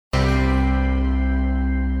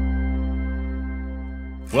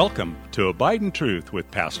Welcome to Abide in Truth with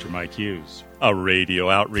Pastor Mike Hughes, a radio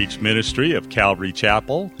outreach ministry of Calvary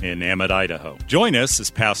Chapel in Emmett, Idaho. Join us as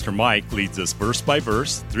Pastor Mike leads us verse by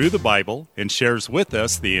verse through the Bible and shares with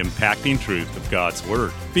us the impacting truth of God's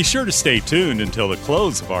Word. Be sure to stay tuned until the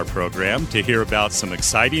close of our program to hear about some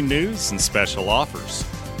exciting news and special offers.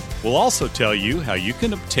 We'll also tell you how you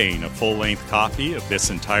can obtain a full-length copy of this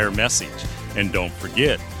entire message. And don't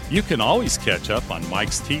forget, you can always catch up on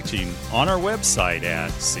Mike's teaching on our website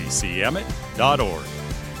at ccemmett.org.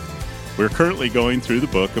 We're currently going through the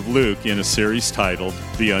book of Luke in a series titled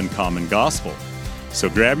The Uncommon Gospel. So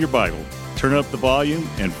grab your Bible, turn up the volume,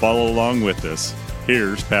 and follow along with us.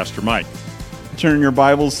 Here's Pastor Mike. Turn your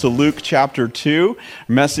Bibles to Luke chapter 2,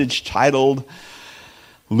 message titled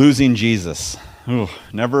Losing Jesus. Ooh,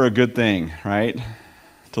 never a good thing, right?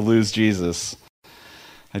 To lose Jesus.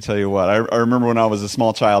 I tell you what, I remember when I was a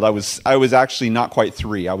small child, I was actually not quite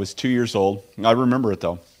 3. I was 2 years old. I remember it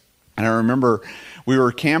though. And I remember we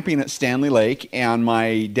were camping at Stanley Lake, and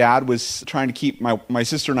my dad was trying to keep my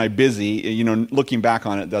sister and I busy. You know, looking back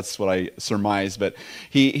on it, that's what I surmised. But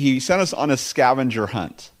he sent us on a scavenger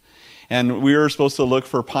hunt. And we were supposed to look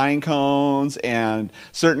for pine cones and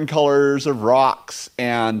certain colors of rocks.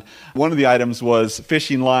 And one of the items was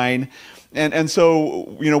fishing line. And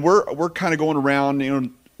so, you know, we're kind of going around, you know,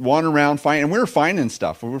 wandering around, finding, and we were finding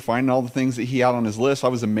stuff. We were finding all the things that he had on his list. I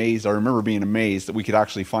was amazed. I remember being amazed that we could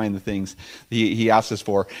actually find the things that he asked us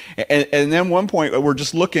for. And then one point, we're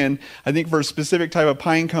just looking, I think, for a specific type of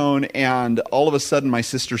pine cone, and all of a sudden my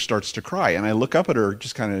sister starts to cry. And I look up at her,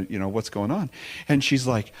 just kind of, you know, what's going on? And she's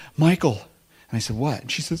like, Michael. And I said, what?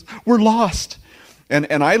 And she says, we're lost.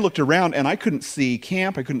 And I looked around, and I couldn't see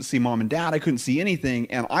camp. I couldn't see mom and dad. I couldn't see anything.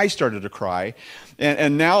 And I started to cry.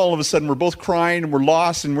 And now all of a sudden we're both crying, and we're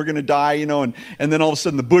lost, and we're going to die, you know. And then all of a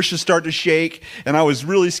sudden the bushes start to shake. And I was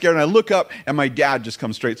really scared. And I look up, and my dad just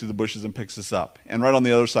comes straight through the bushes and picks us up. And right on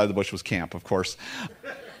the other side of the bush was camp, of course.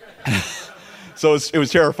 So it was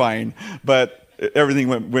terrifying. But everything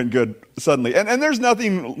went good suddenly. And there's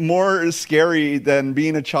nothing more scary than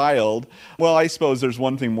being a child. Well, I suppose there's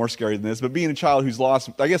one thing more scary than this, but being a child who's lost,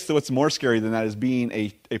 I guess what's more scary than that is being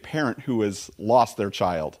a parent who has lost their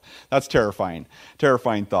child. That's terrifying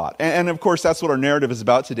thought. And of course, that's what our narrative is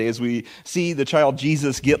about today, as we see the child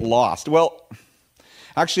Jesus get lost. Well,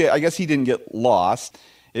 actually, I guess he didn't get lost.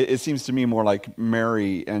 It seems to me more like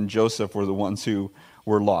Mary and Joseph were the ones who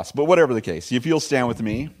were lost. But whatever the case, if you'll stand with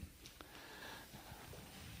me,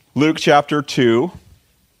 Luke chapter 2,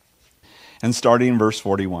 and starting in verse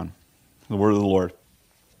 41, the word of the Lord.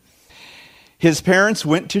 His parents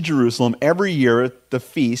went to Jerusalem every year at the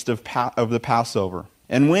feast of the Passover.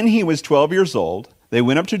 And when he was 12 years old, they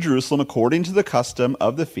went up to Jerusalem according to the custom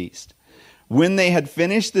of the feast. When they had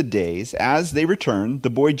finished the days, as they returned, the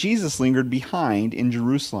boy Jesus lingered behind in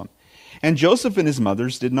Jerusalem. And Joseph and his mother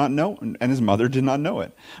did not know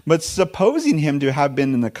it. But supposing him to have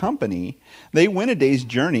been in the company, they went a day's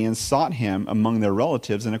journey and sought him among their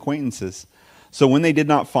relatives and acquaintances. So when they did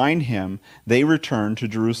not find him, they returned to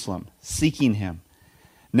Jerusalem, seeking him.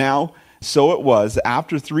 Now, so it was,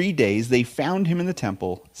 after 3 days, they found him in the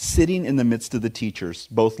temple, sitting in the midst of the teachers,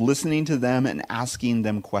 both listening to them and asking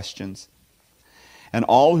them questions. And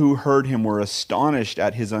all who heard him were astonished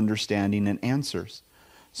at his understanding and answers.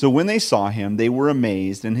 So when they saw him, they were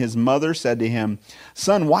amazed, and his mother said to him,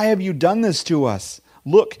 Son, why have you done this to us?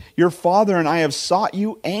 Look, your father and I have sought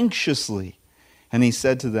you anxiously. And he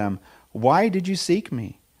said to them, Why did you seek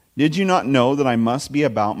me? Did you not know that I must be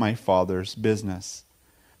about my father's business?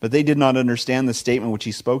 But they did not understand the statement which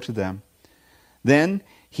he spoke to them. Then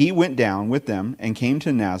he went down with them and came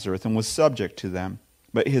to Nazareth and was subject to them.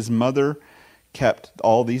 But his mother kept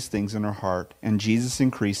all these things in her heart, and Jesus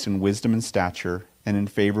increased in wisdom and stature and in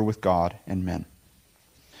favor with God and men.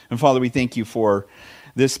 And Father, we thank you for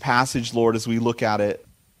this passage, Lord, as we look at it.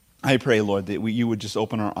 I pray, Lord, that you would just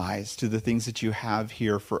open our eyes to the things that you have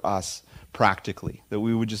here for us practically, that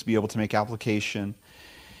we would just be able to make application.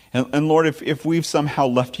 And Lord, if we've somehow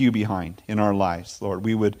left you behind in our lives, Lord,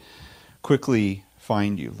 we would quickly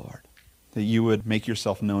find you, Lord, that you would make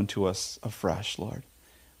yourself known to us afresh, Lord.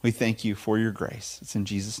 We thank you for your grace. It's in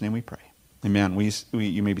Jesus' name we pray. Amen.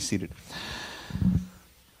 You may be seated.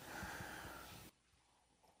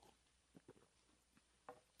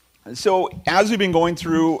 So as we've been going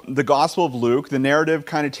through the Gospel of Luke, the narrative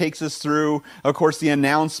kind of takes us through, of course, the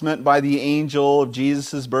announcement by the angel of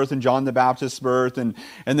Jesus' birth and John the Baptist's birth, and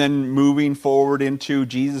then moving forward into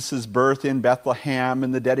Jesus' birth in Bethlehem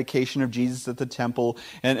and the dedication of Jesus at the temple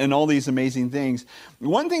and all these amazing things.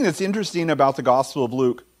 One thing that's interesting about the Gospel of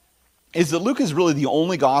Luke is that Luke is really the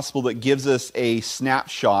only gospel that gives us a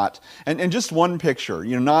snapshot and just one picture,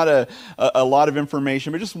 not a lot of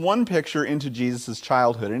information, but just one picture into Jesus'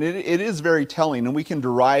 childhood. And it is very telling, and we can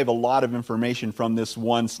derive a lot of information from this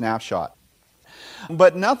one snapshot.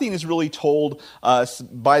 But nothing is really told us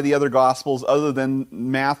by the other Gospels other than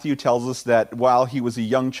Matthew tells us that while he was a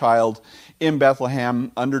young child in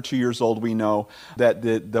Bethlehem, under 2 years old, we know that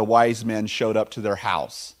the wise men showed up to their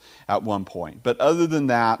house at one point. But other than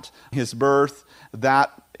that, his birth,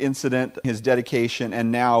 that incident, his dedication,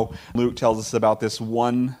 and now Luke tells us about this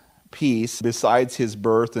one piece besides his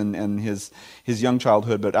birth and his young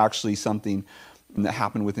childhood, but actually something that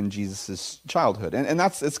happened within Jesus' childhood. And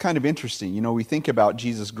it's kind of interesting. We think about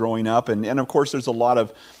Jesus growing up, and of course there's a lot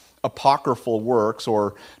of apocryphal works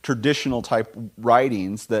or traditional type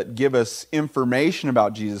writings that give us information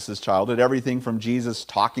about Jesus' childhood, everything from Jesus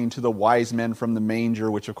talking to the wise men from the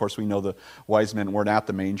manger, which of course we know the wise men weren't at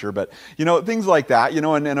the manger, but things like that,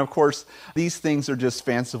 and of course these things are just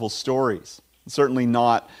fanciful stories, certainly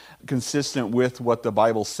not consistent with what the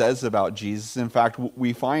Bible says about Jesus. In fact,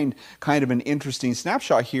 we find kind of an interesting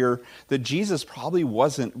snapshot here that Jesus probably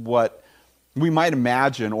wasn't what we might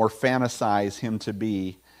imagine or fantasize him to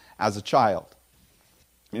be as a child.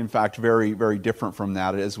 In fact, very, very different from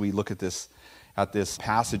that as we look at this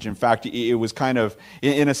passage. In fact, it was kind of,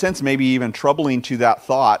 in a sense, maybe even troubling to that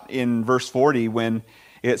thought in verse 40 when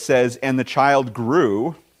it says, "And the child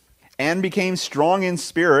grew and became strong in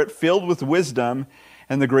spirit, filled with wisdom,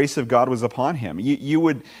 and the grace of God was upon him." You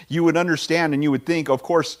would understand and you would think, of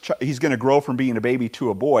course, he's going to grow from being a baby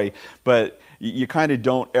to a boy, but you kind of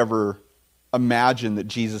don't ever imagine that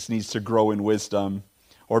Jesus needs to grow in wisdom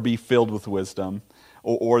or be filled with wisdom,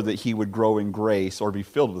 or that he would grow in grace or be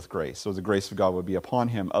filled with grace. So the grace of God would be upon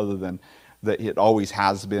him, other than that it always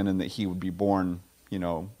has been and that he would be born,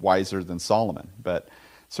 wiser than Solomon. But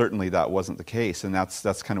certainly that wasn't the case, and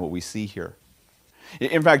that's kind of what we see here.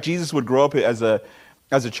 In fact, Jesus would grow up as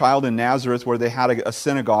a child in Nazareth, where they had a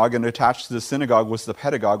synagogue, and attached to the synagogue was the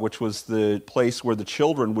pedagogue, which was the place where the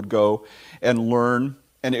children would go and learn,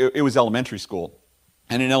 and it was elementary school.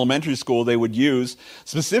 And in elementary school, they would use,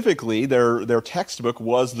 specifically, their textbook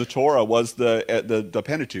was the Torah, was the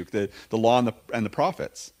Pentateuch, the law and the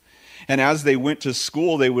prophets. And as they went to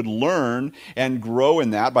school, they would learn and grow in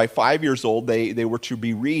that. By 5 years old, they were to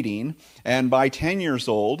be reading. And by 10 years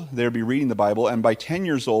old, they would be reading the Bible. And by 10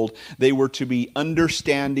 years old, they were to be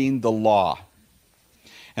understanding the law.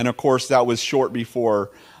 And of course, that was short before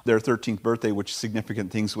their 13th birthday, which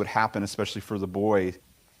significant things would happen, especially for the boy.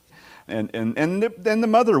 And then the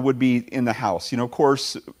mother would be in the house. Of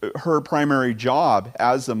course, her primary job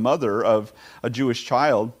as a mother of a Jewish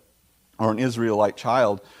child or an Israelite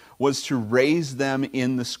child was to raise them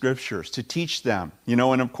in the scriptures, to teach them,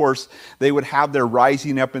 and of course they would have their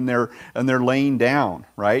rising up and their laying down,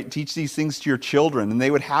 right? Teach these things to your children, and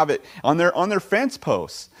they would have it on their fence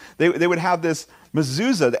posts. They would have this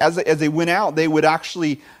mezuzah. As they went out, they would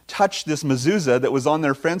actually touch this mezuzah that was on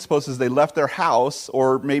their fence post as they left their house,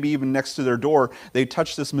 or maybe even next to their door. They'd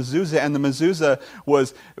touch this mezuzah, and the mezuzah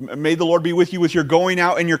was, "May the Lord be with you as you're going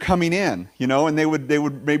out and you're coming in," and they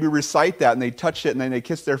would maybe recite that, and they'd touch it, and then they'd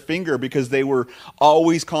kiss their finger because they were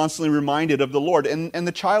always constantly reminded of the Lord. And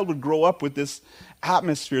the child would grow up with this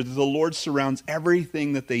atmosphere that the Lord surrounds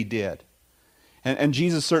everything that they did. And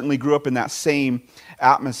Jesus certainly grew up in that same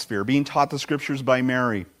atmosphere, being taught the scriptures by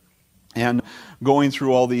Mary and going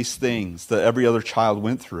through all these things that every other child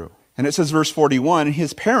went through. And it says, verse 41,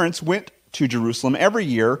 his parents went to Jerusalem every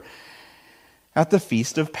year at the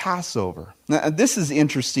feast of Passover. Now, this is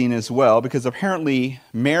interesting as well, because apparently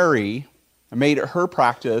Mary made it her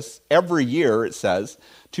practice every year, it says,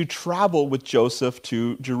 to travel with Joseph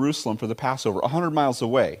to Jerusalem for the Passover, 100 miles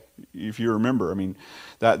away, if you remember.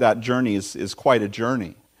 That journey is quite a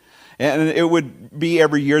journey. And it would be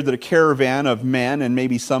every year that a caravan of men and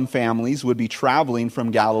maybe some families would be traveling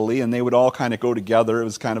from Galilee, and they would all kind of go together. It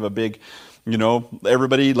was kind of a big,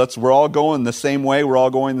 everybody, we're all going the same way, we're all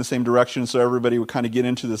going the same direction, so everybody would kind of get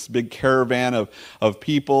into this big caravan of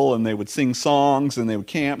people, and they would sing songs, and they would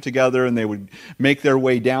camp together, and they would make their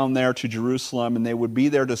way down there to Jerusalem, and they would be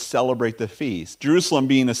there to celebrate the feast. Jerusalem,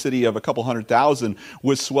 being a city of a couple 100,000,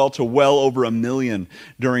 would swell to well over 1 million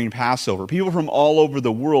during Passover. People from all over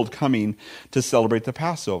the world coming to celebrate the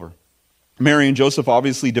Passover. Mary and Joseph,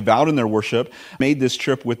 obviously devout in their worship, made this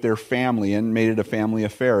trip with their family and made it a family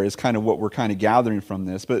affair, is kind of what we're kind of gathering from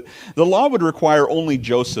this. But the law would require only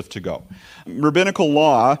Joseph to go. Rabbinical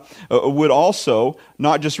law would also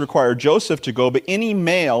not just require Joseph to go, but any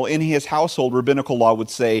male in his household, rabbinical law would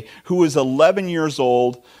say, who is 11 years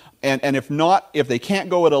old, and if they can't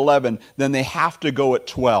go at 11, then they have to go at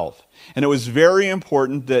 12. And it was very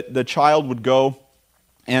important that the child would go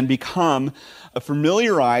and become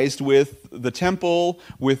familiarized with the temple,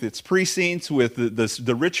 with its precincts, with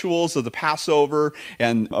the rituals of the Passover,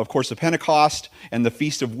 and of course the Pentecost and the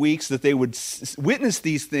Feast of Weeks, that they would witness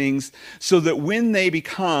these things so that when they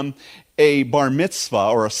become a bar mitzvah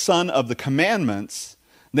or a son of the commandments,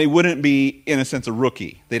 they wouldn't be, in a sense, a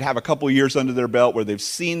rookie. They'd have a couple years under their belt where they've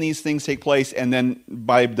seen these things take place, and then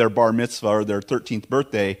by their bar mitzvah or their 13th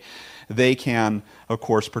birthday, they can, of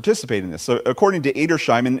course, participate in this. So according to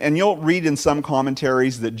Edersheim, and you'll read in some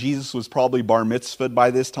commentaries that Jesus was probably bar mitzvahed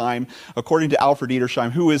by this time. According to Alfred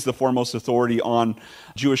Edersheim, who is the foremost authority on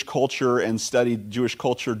Jewish culture and studied Jewish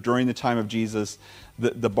culture during the time of Jesus,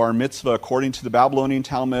 the bar mitzvah, according to the Babylonian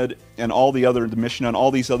Talmud and all the Mishnah and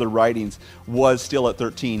all these other writings, was still at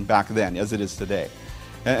 13 back then, as it is today.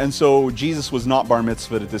 And so Jesus was not bar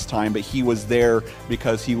mitzvahed at this time, but he was there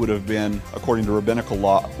because he would have been, according to rabbinical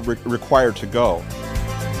law, required to go.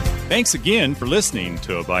 Thanks again for listening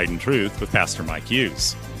to Abide in Truth with Pastor Mike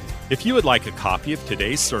Hughes. If you would like a copy of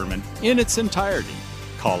today's sermon in its entirety,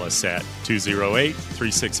 call us at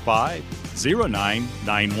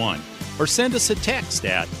 208-365-0991 or send us a text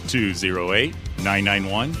at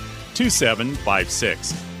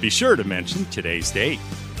 208-991-2756. Be sure to mention today's date.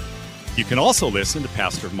 You can also listen to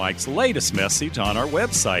Pastor Mike's latest message on our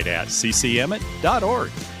website at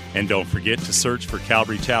ccemmett.org. And don't forget to search for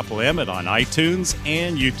Calvary Chapel Emmett on iTunes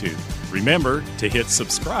and YouTube. Remember to hit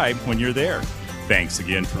subscribe when you're there. Thanks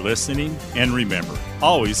again for listening, and remember,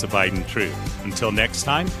 always abide in truth. Until next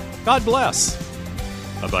time, God bless.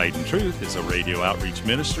 Abide in Truth is a radio outreach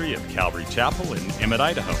ministry of Calvary Chapel in Emmett,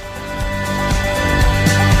 Idaho.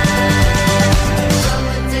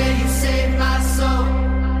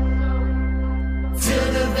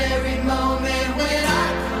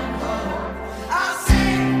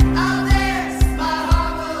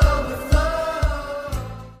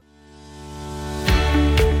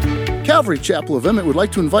 Calvary Chapel of Emmett would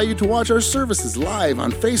like to invite you to watch our services live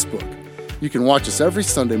on Facebook. You can watch us every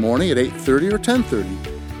Sunday morning at 8:30 or 10:30.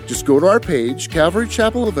 Just go to our page, Calvary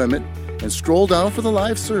Chapel of Emmett, and scroll down for the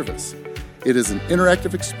live service. It is an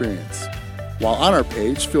interactive experience. While on our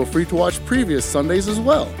page, feel free to watch previous Sundays as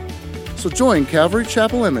well. So join Calvary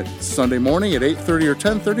Chapel Emmett Sunday morning at 8:30 or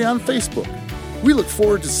 10:30 on Facebook. We look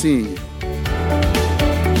forward to seeing you.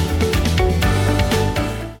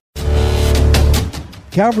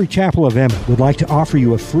 Calvary Chapel of Emmett would like to offer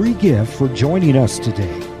you a free gift for joining us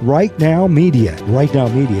today. Right Now Media. Right Now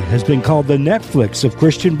Media has been called the Netflix of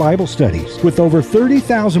Christian Bible studies. With over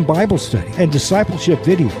 30,000 Bible study and discipleship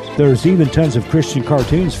videos, there's even tons of Christian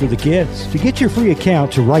cartoons for the kids. To get your free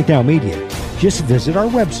account to Right Now Media, just visit our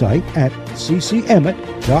website at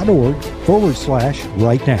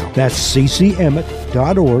ccemmett.org/rightnow. That's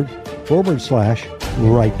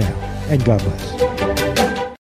ccemmett.org/rightnow. And God bless.